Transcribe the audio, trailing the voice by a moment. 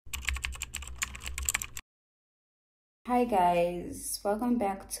Hi guys, welcome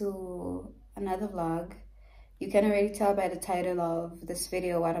back to another vlog. You can already tell by the title of this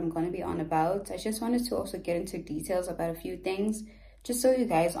video what I'm going to be on about. I just wanted to also get into details about a few things, just so you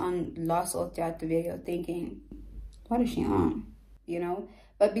guys aren't lost all throughout the video thinking, what is she on? You know?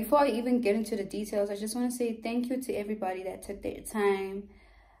 But before I even get into the details, I just want to say thank you to everybody that took their time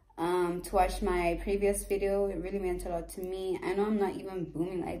to watch my previous video. It really meant a lot to me. I know I'm not even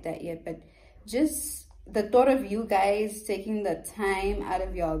booming like that yet, but just the thought of you guys taking the time out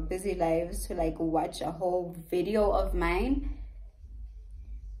of your busy lives to like watch a whole video of mine,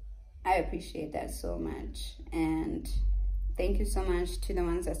 I appreciate that so much. And thank you so much to the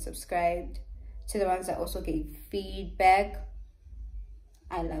ones that subscribed, to the ones that also gave feedback.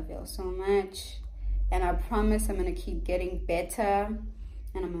 I love y'all so much, and I promise I'm gonna keep getting better,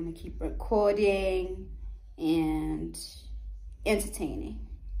 and I'm gonna keep recording and entertaining.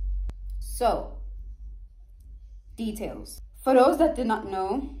 So details. For those that did not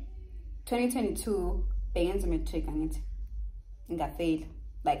know, 2022 began matric and got failed.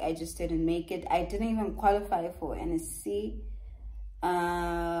 Like, I just didn't make it. I didn't even qualify for NSC.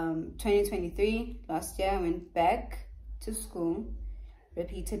 2023, last year, I went back to school,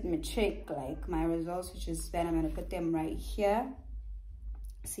 repeated matric, like my results, which is bad. I'm gonna put them right here.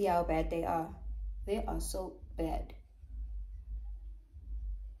 See how bad they are. They are so bad.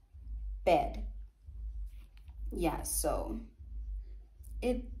 Bad. Yeah, so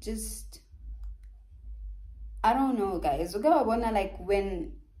it just, I don't know, guys. Like,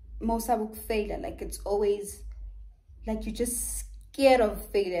 when most people fail, like, it's always like you're just scared of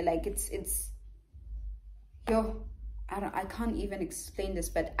failure. Like, it's yo, I can't even explain this,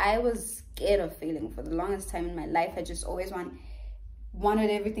 but I was scared of failing for the longest time in my life. I just always wanted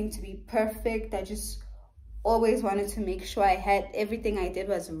everything to be perfect. I just always wanted to make sure I had everything I did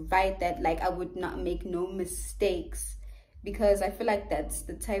was right, that like I would not make no mistakes, because I feel like that's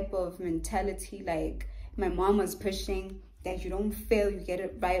the type of mentality like my mom was pushing, that you don't fail, you get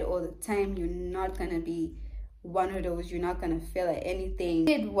it right all the time. You're not gonna be one of those, you're not gonna fail at anything.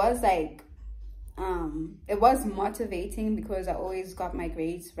 It was like it was motivating because I always got my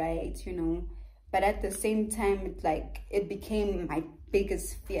grades right, you know, but at the same time it became my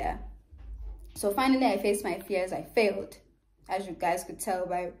biggest fear. So finally, I faced my fears. I failed. As you guys could tell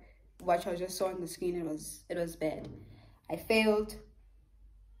by what I just saw on the screen, it was bad. I failed,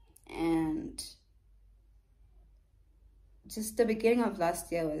 and just the beginning of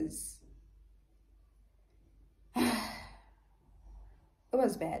last year was it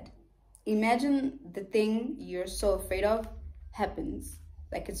was bad. Imagine the thing you're so afraid of happens,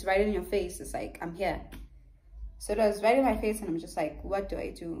 like it's right in your face. It's like, I'm here. So it was right in my face, and I'm just like, what do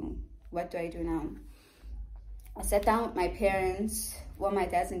I do? What do I do now? I sat down with my parents. Well, my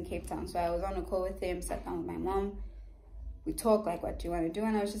dad's in Cape Town, so I was on a call with him, sat down with my mom. We talked like, what do you want to do?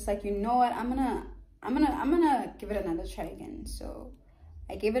 And I was just like, you know what? I'm gonna give it another try again. So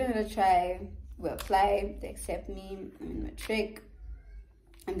I gave it another try. We applied, they accept me. I'm in matric.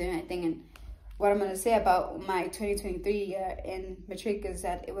 I'm doing my thing. And what I'm gonna say about my 2023 year in matric is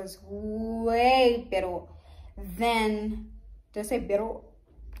that it was way better than, did I say better?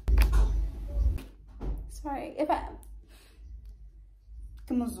 Sorry, if I'm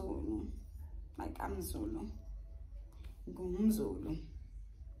Zulu, like I'm Zulu, Zulu.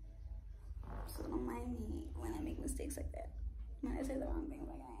 So don't mind me when I make mistakes like that. When I say the wrong thing,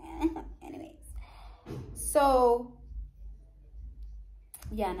 like anyways. So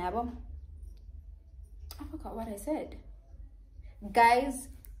yeah, Nabo. I forgot what I said. Guys,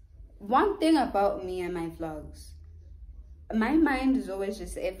 one thing about me and my vlogs, my mind is always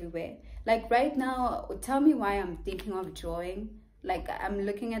just everywhere. Like right now, tell me why I'm thinking of drawing. Like I'm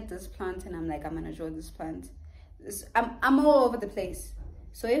looking at this plant and I'm like, I'm gonna draw this plant. I'm all over the place.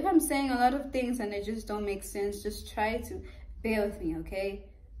 So if I'm saying a lot of things and they just don't make sense, just try to bear with me, okay?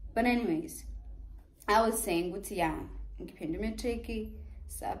 But anyways, I was saying,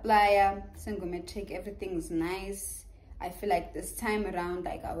 everything's nice. I feel like this time around,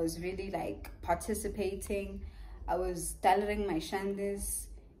 like I was really like participating. I was tailoring my shandis,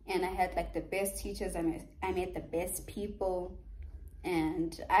 and I had like the best teachers. I met the best people,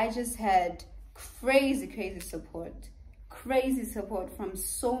 and I just had crazy support from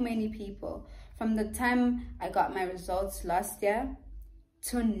so many people, from the time I got my results last year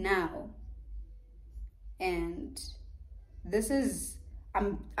to now. And this is,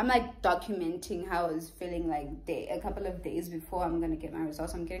 I'm like documenting how I was feeling like a couple of days before I'm gonna get my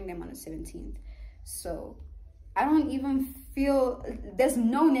results. I'm getting them on the 17th, so I don't even feel, there's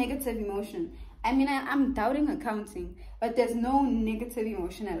no negative emotion. I mean, I'm doubting accounting, but there's no negative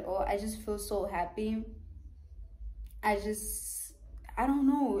emotion at all. I just feel so happy. I don't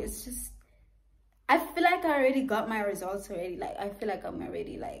know, it's just, I feel like I already got my results already. Like, I feel like I'm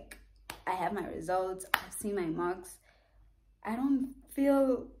already, like, I have my results, I've seen my marks. I don't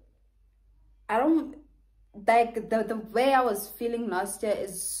like, the way I was feeling last year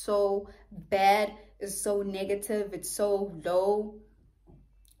is so bad, is so negative, it's so low,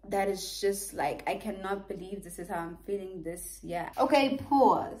 that is just like, I cannot believe this is how I'm feeling this year. Okay,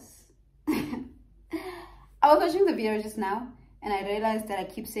 pause. I was watching the video just now and I realized that I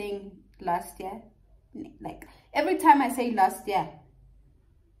keep saying last year. Like, every time I say last year,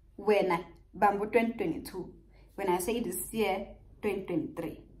 when I Bamboo 2022, when I say this year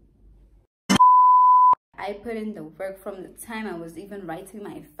 2023, I put in the work from the time I was even writing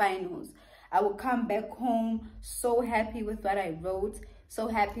my finals. I would come back home so happy with what I wrote, so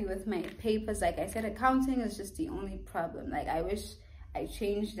happy with my papers. Like I said, accounting is just the only problem. Like, I wish I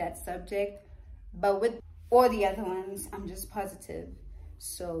changed that subject, but with all the other ones, I'm just positive.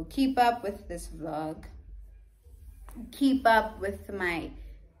 So keep up with this vlog. Keep up with my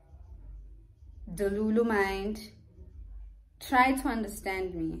Delulu mind. Try to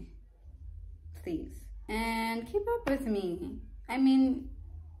understand me, please. And keep up with me. I mean,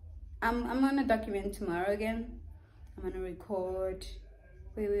 I'm gonna document tomorrow again. I'm gonna record.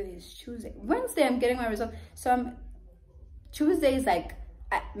 Wait, it's Tuesday. Wednesday, I'm getting my results. So Tuesday is like,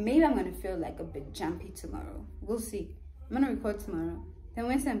 maybe I'm gonna feel like a bit jumpy tomorrow. We'll see. I'm gonna record tomorrow. Then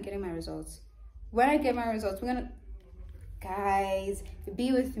Wednesday, I'm getting my results. When I get my results, guys,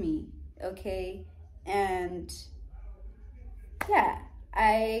 be with me, okay? And yeah,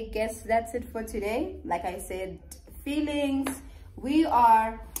 I guess that's it for today. Like I said, feelings, we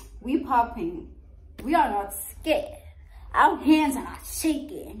popping. We are not scared. Our hands are not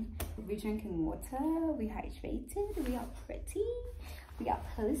shaking. We're drinking water, we hydrated, we are pretty, we are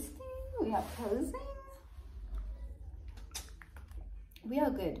posting, we are posing. We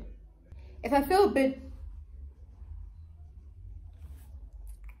are good. If I feel a bit,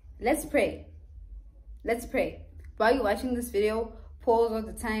 let's pray. Let's pray. While you're watching this video, pause all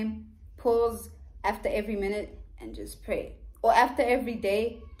the time, pause after every minute and just pray. Or after every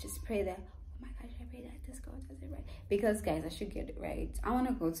day, just pray that, oh my gosh, I pray that this girl does it right. Because guys, I should get it right. I want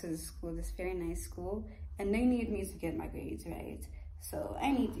to go to this school, this very nice school, and they need me to get my grades right. So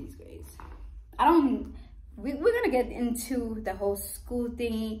I need these grades. We're gonna get into the whole school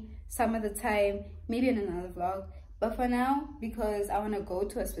thingy some of the time, maybe in another vlog. But for now, because I want to go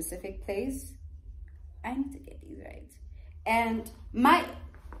to a specific place, I need to get these right. And my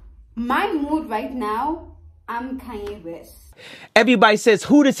mood right now, I'm Kanye West. Everybody says,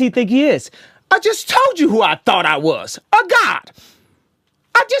 who does he think he is? I just told you who I thought I was. A god.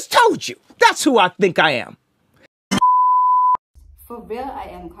 I just told you. That's who I think I am. For real, I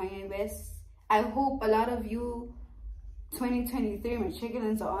am Kanye West. I hope a lot of you 2023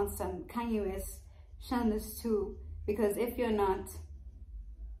 matriculants are on some Kanye West shunners too. Because if you're not,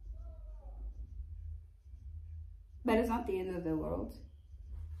 but it's not the end of the world.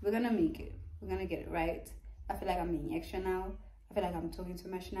 We're gonna make it. We're gonna get it right. I feel like I'm being extra now. I feel like I'm talking too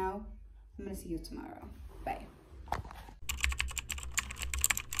much now. I'm gonna see you tomorrow. Bye.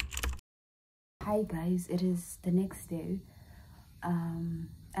 Hi guys, it is the next day.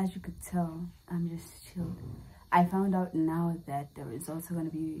 As you could tell, I'm just chilled. I found out now that the results are gonna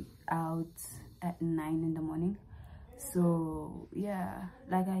be out at 9 in the morning. So yeah,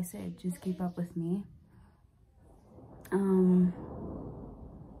 like I said, just keep up with me.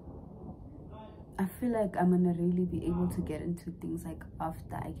 I feel like I'm gonna really be able to get into things like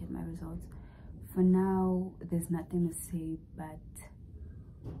after I get my results. For now, there's nothing to say but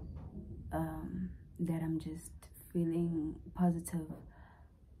that I'm just feeling positive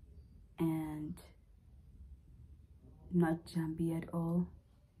and not jumpy at all.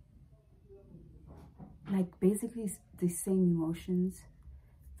 Like basically the same emotions,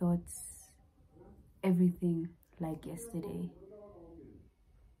 thoughts, everything like yesterday.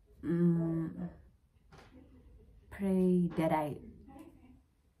 Pray that I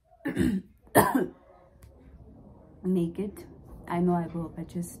make it. I know I will, but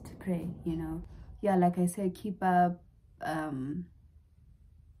just pray, you know. Yeah, like I said, keep up,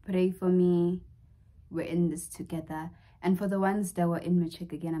 pray for me. We're in this together. And for the ones that were in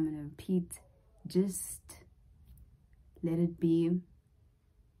matric, again, I'm gonna repeat, just let it be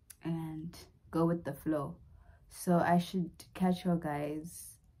and go with the flow. So I should catch you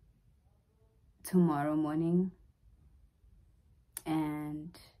guys tomorrow morning,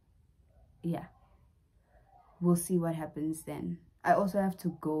 and yeah, we'll see what happens then. I also have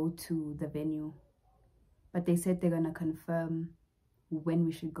to go to the venue, but they said they're gonna confirm when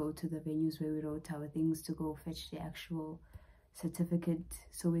we should go to the venues where we wrote our things to go fetch the actual certificate.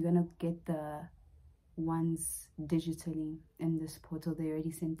 So we're gonna get the ones digitally in this portal. They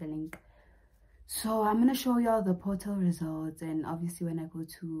already sent the link. So I'm gonna show y'all the portal results, and obviously when I go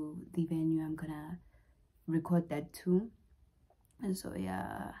to the venue I'm gonna record that too. And so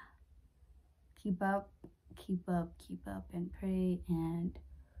yeah, keep up and pray and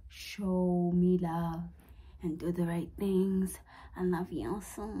show me love and do the right things. I love y'all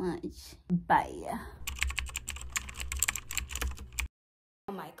so much. Bye.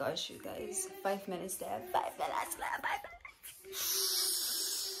 Oh my gosh, you guys, 5 minutes there, 5 minutes left, 5 minutes.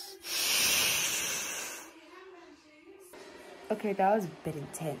 Okay, that was a bit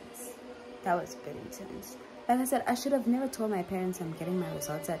intense. Like I said, I should have never told my parents I'm getting my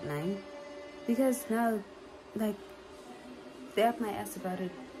results at 9, because now, like, they're up my ass about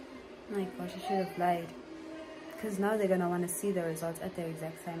it. Oh my gosh, I should have lied. Because now they're gonna want to see the results at the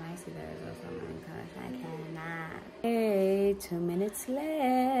exact time I see the results. Oh my gosh, I cannot. Hey, 2 minutes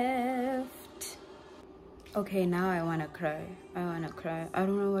left. Okay, now I wanna cry. I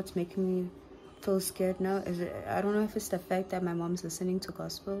don't know what's making me feel scared now. Is it? I don't know if it's the fact that my mom's listening to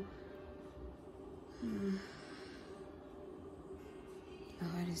gospel. My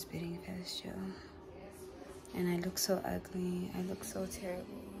heart is beating fast, yo. And I look so ugly. I look so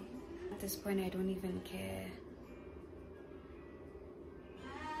terrible. At this point, I don't even care.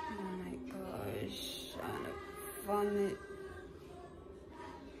 Oh my gosh, I wanna vomit.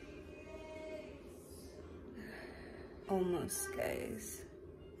 Almost, guys.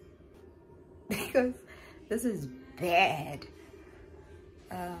 Because this is bad.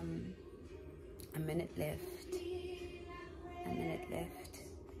 A minute left.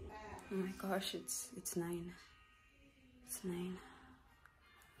 Oh my gosh, it's 9. It's 9.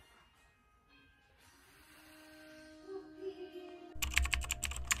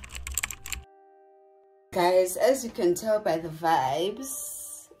 Guys, as you can tell by the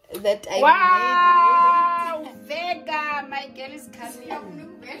vibes that I wow, Vega, my girl is coming.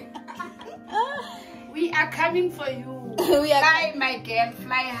 We are coming for you. Fly, my girl,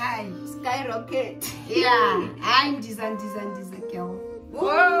 fly high. Skyrocket. Yeah, and this girl.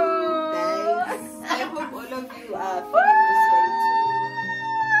 Whoa, guys, I hope all of you are feeling this way too.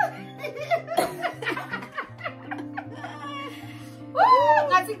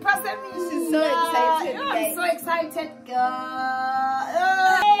 She's so excited, I'm guys. so excited, girl.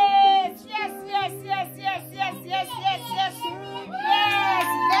 Yes.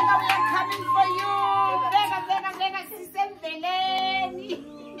 Vega, we are coming for you. Vega, sisembeleni.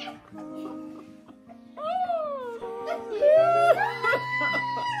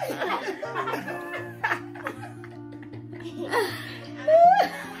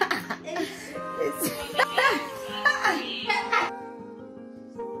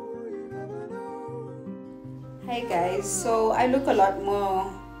 Hi guys, so I look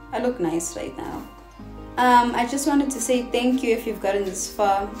nice right now. I just wanted to say thank you if you've gotten this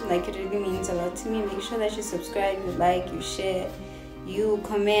far. Like, it really means a lot to me. Make sure that you subscribe, you like, you share, you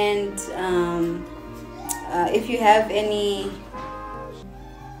comment. If you have any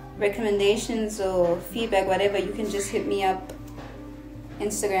recommendations or feedback, whatever, you can just hit me up.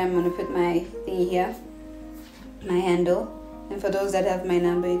 Instagram, I'm gonna put my thingy here, my handle. And for those that have my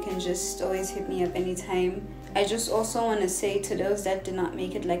number, you can just always hit me up anytime. I just also want to say to those that did not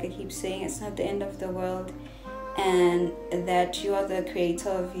make it, like I keep saying, it's not the end of the world, and that you are the creator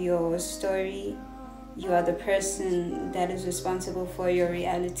of your story. You are the person that is responsible for your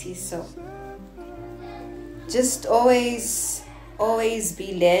reality. So just always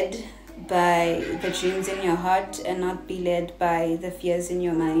be led by the dreams in your heart and not be led by the fears in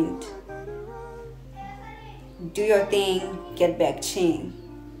your mind. Do your thing, get back chain.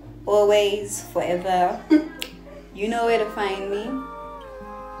 Always, forever. You know where to find me.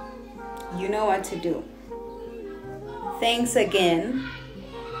 You know what to do. Thanks again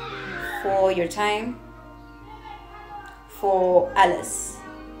for your time, for alles.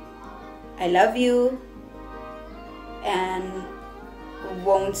 I love you and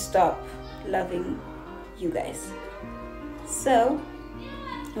won't stop loving you guys. So,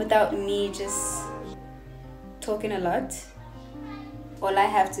 without me just talking a lot, all I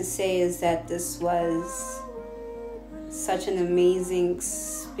have to say is that this was such an amazing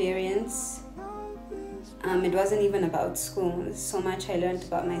experience. It wasn't even about school. There's so much I learned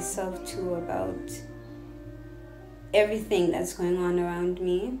about myself too, about everything that's going on around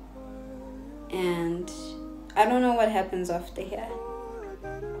me. And I don't know what happens after here.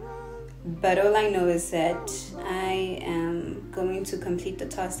 But all I know is that I am going to complete the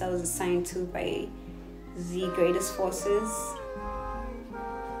task I was assigned to by the greatest forces.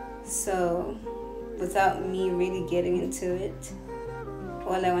 So without me really getting into it,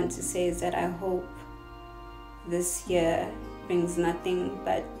 all I want to say is that I hope this year brings nothing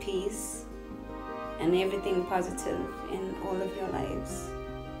but peace and everything positive in all of your lives.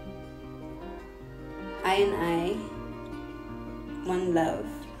 I, one love.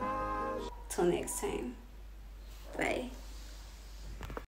 Till next time. Bye.